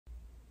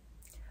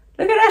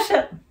Look at that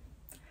shit.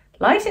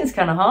 Lighting's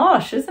kind of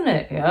harsh, isn't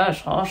it? Yeah,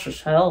 it's harsh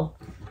as hell.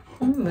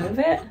 Move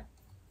it.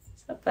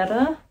 Is that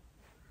better?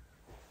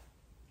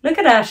 Look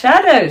at our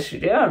shadows.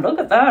 Yeah, look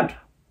at that.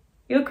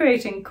 You're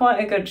creating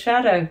quite a good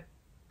shadow.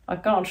 I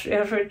can't see,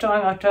 every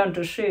time I turn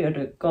to see it,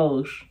 it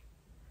goes.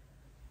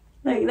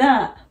 Like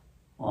that.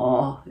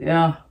 Oh,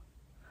 yeah.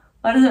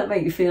 How does that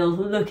make you feel,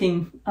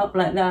 looking up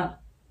like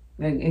that?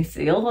 Make you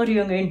feel? What do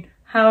you mean?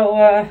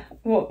 How,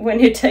 when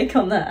you take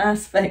on that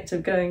aspect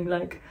of going,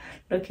 like,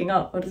 looking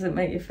up, what does it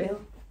make you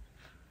feel?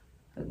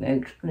 It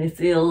makes me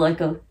feel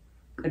like a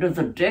bit of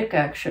a dick,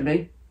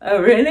 actually.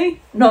 Oh,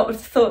 really? Not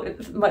thought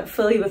it might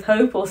fill you with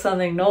hope or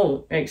something.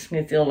 No, it makes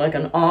me feel like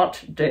an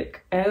art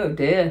dick. Oh,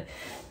 dear.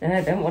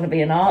 I don't want to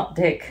be an art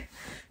dick.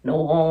 No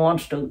one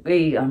wants to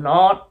be an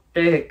art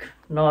dick.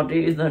 Not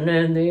even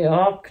in the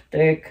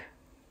Arctic.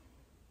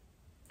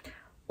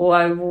 Oh,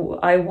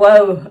 I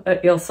woe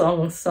at your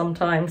songs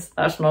sometimes.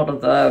 That's not a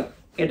verb.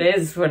 It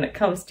is when it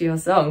comes to your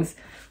songs.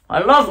 I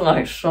love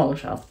my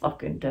songs, how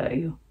fucking dare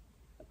you.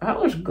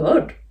 That was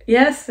good.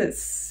 Yes,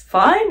 it's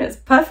fine. It's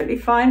perfectly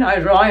fine. I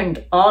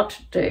rhymed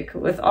Arctic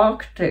with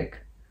Arctic.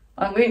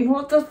 I mean,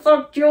 what the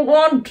fuck do you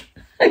want?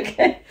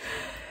 Okay,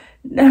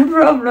 no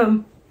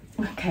problem.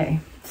 Okay,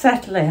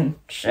 settle in.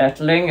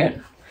 Settling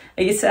in.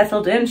 Are you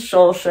settled in?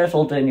 So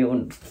settled in, you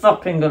wouldn't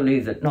fucking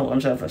believe it. No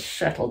one's ever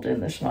settled in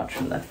this much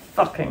in their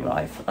fucking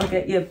life. I'll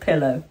get you a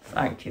pillow.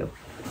 Thank you.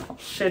 I'll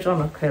sit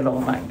on a pillow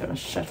and I'm going to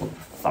settle the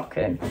fuck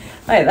in.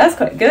 Hey, that's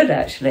quite good,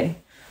 actually.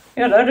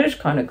 Yeah, that is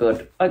kind of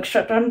good.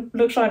 Except it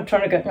looks like I'm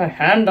trying to get my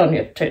hand on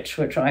your tits,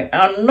 which I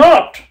am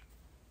not.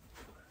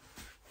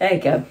 There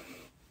you go.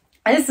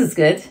 This is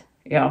good.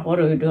 Yeah, what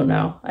do we do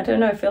now? I don't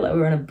know, I feel like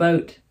we're in a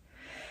boat.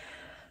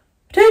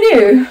 Don't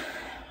you?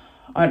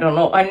 I don't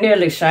know, I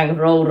nearly sang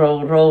row,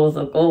 row, row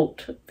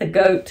the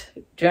goat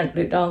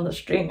gently down the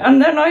stream. And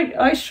then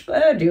I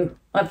spared you.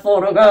 I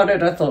thought about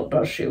it. I thought,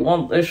 does she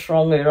want this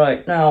from me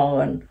right now?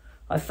 And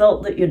I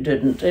felt that you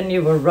didn't. And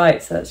you were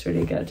right, so that's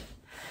really good.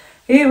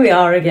 Here we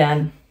are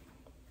again.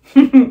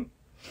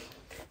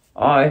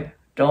 I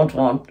don't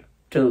want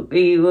to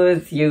be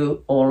with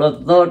you all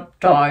of the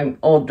time,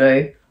 all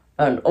day,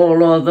 and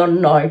all of the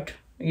night.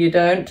 You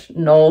don't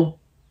know.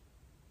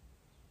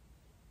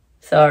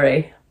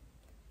 Sorry.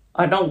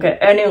 I don't get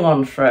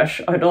anyone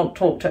fresh. I don't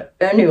talk to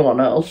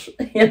anyone else.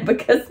 Yeah,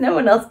 because no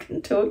one else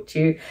can talk to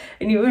you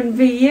and you wouldn't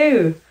be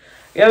you.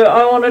 Yeah,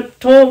 I want to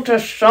talk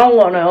to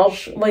someone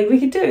else. Well, we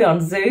could do it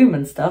on Zoom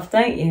and stuff,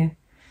 don't you?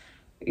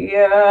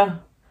 Yeah.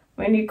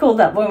 When you called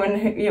that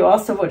woman, you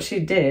asked her what she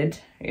did.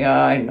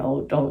 Yeah, I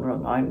know. Don't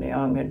remind me.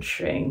 I'm in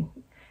shame.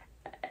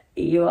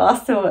 You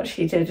asked her what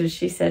she did and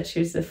she said she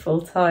was a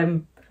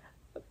full-time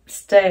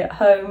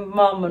stay-at-home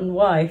mum and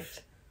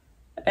wife.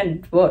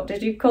 And what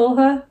did you call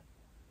her?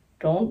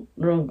 Don't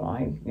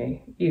remind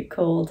me. You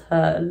called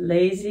her a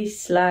lazy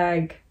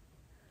slag.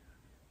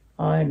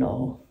 I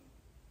know.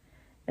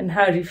 And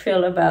how do you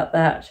feel about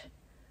that?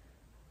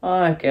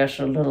 I guess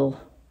a little,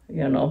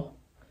 you know,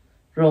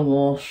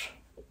 remorse.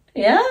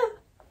 Yeah?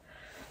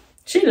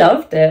 She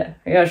loved it.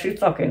 Yeah, she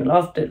fucking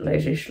loved it,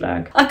 lazy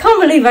slag. I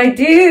can't believe I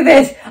do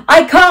this.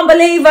 I can't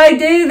believe I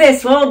do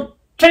this. Well,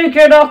 take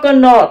it up a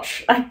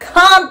notch. I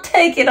can't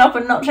take it up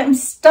a notch. I'm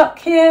stuck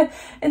here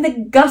in the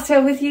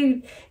gutter with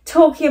you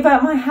talking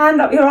about my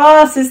hand up your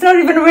ass. It's not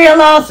even a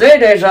real ass.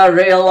 It is a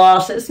real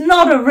ass. It's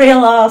not a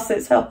real ass.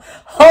 It's a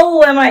hole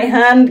where my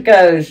hand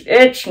goes.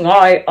 It's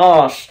my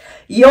ass.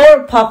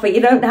 You're a puppy.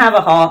 You don't have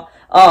a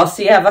ass.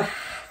 You have a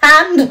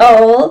hand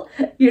hole.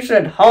 You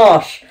said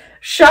horse.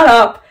 Shut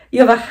up.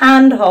 You have a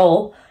hand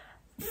hole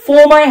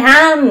for my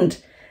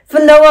hand. For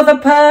no other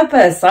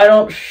purpose. I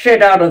don't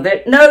shit out of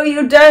it. No,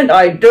 you don't.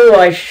 I do.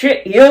 I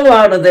shit you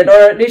out of it.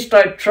 Or at least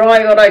I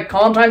try, but I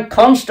can't. I'm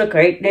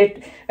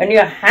constipated. And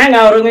you hang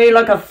out of me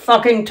like a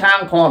fucking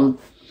tampon.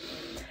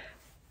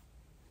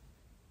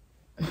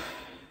 I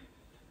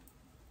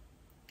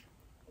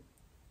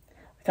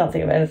can't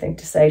think of anything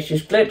to say.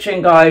 She's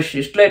glitching, guys.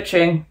 She's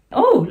glitching.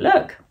 Oh,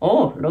 look.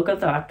 Oh, look at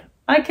that.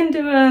 I can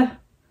do a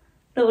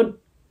little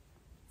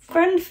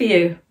friend for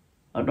you.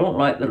 I don't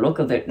like the look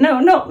of it. No,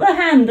 not the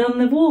hand on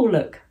the wall,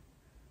 look.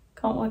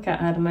 Can't work out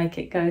how to make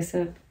it go,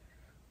 so...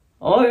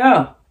 Oh,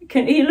 yeah. Are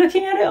you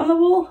looking at it on the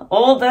wall?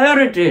 Oh, there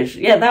it is.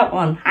 Yeah, that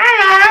one.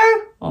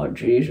 Hello! Oh,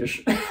 Jesus.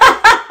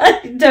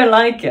 I don't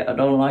like it. I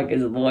don't like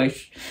his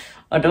voice.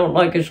 I don't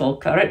like his whole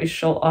character. He's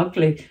so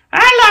ugly.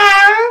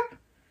 Hello!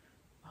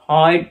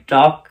 Hi,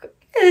 duck.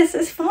 This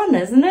is fun,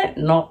 isn't it?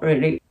 Not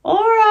really.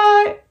 All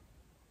right.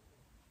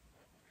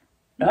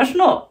 That's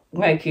not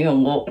making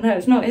him walk. No,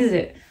 it's not, is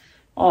it?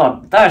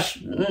 Oh, that's...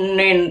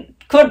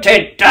 Put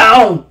it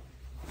down!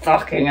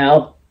 Fucking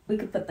hell. We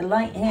could put the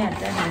light here,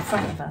 down in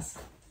front of us.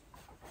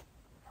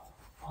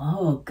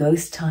 Oh,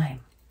 ghost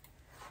time.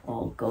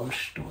 Oh, ghost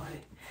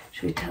story.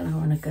 Should we tell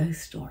everyone a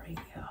ghost story?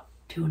 Yeah.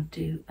 Do you want to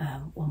do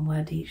one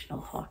word each?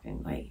 No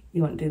fucking way.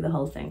 You want to do the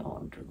whole thing? I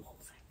want to do the whole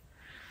thing.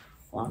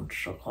 Once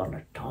upon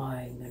a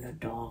time in a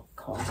dark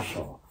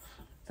castle,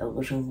 there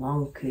was a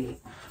monkey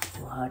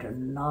who had a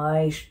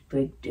nice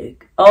big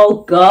dick.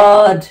 Oh,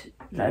 God!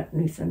 Let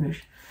me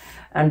finish.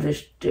 and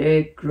this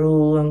dick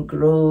grew and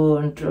grew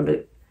until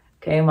it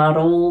came out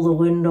all the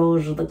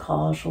windows of the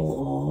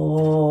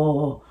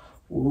castle.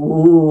 Oh,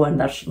 ooh, and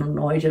that's the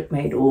noise it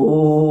made.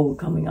 Oh,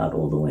 coming out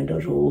all the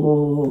windows.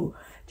 Oh,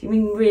 do you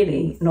mean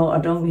really? No, I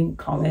don't mean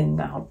coming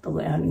out the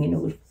way. I mean it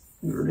was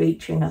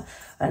reaching out,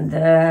 and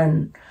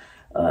then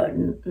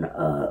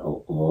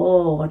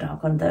what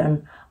happened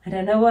then? I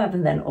don't know what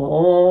happened then.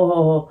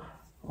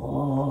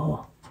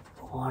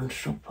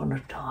 Once upon a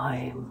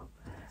time,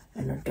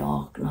 in a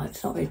dark night.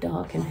 It's not very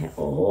dark in here.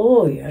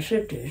 Oh, yes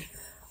it is.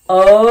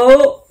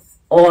 Oh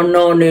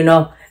no,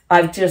 Nina.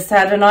 I've just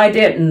had an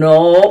idea.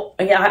 No,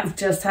 yeah, I've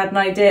just had an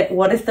idea.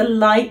 What if the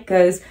light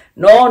goes?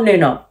 No,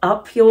 Nina,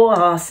 up your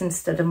arse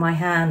instead of my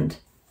hand.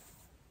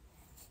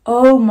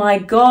 Oh my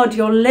God,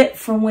 you're lit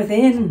from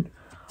within.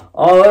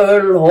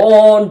 I'll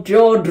haunt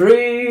your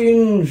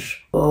dreams.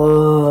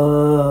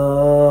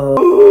 Wow.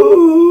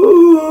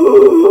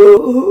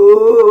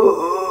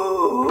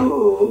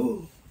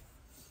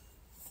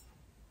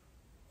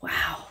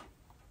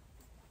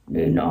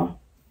 Nina.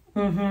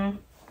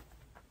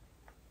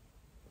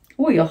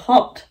 Oh, you're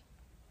hot.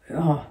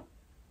 Yeah,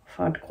 I've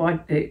had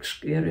quite the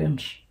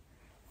experience.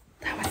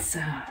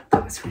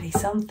 That was really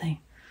something.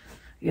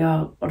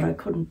 Yeah, but I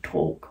couldn't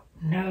talk.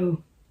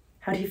 No.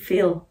 How do you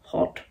feel?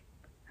 Hot.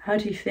 How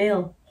do you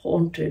feel?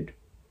 Haunted.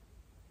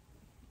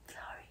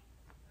 Sorry.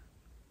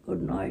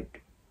 Good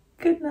night.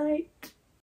 Good night.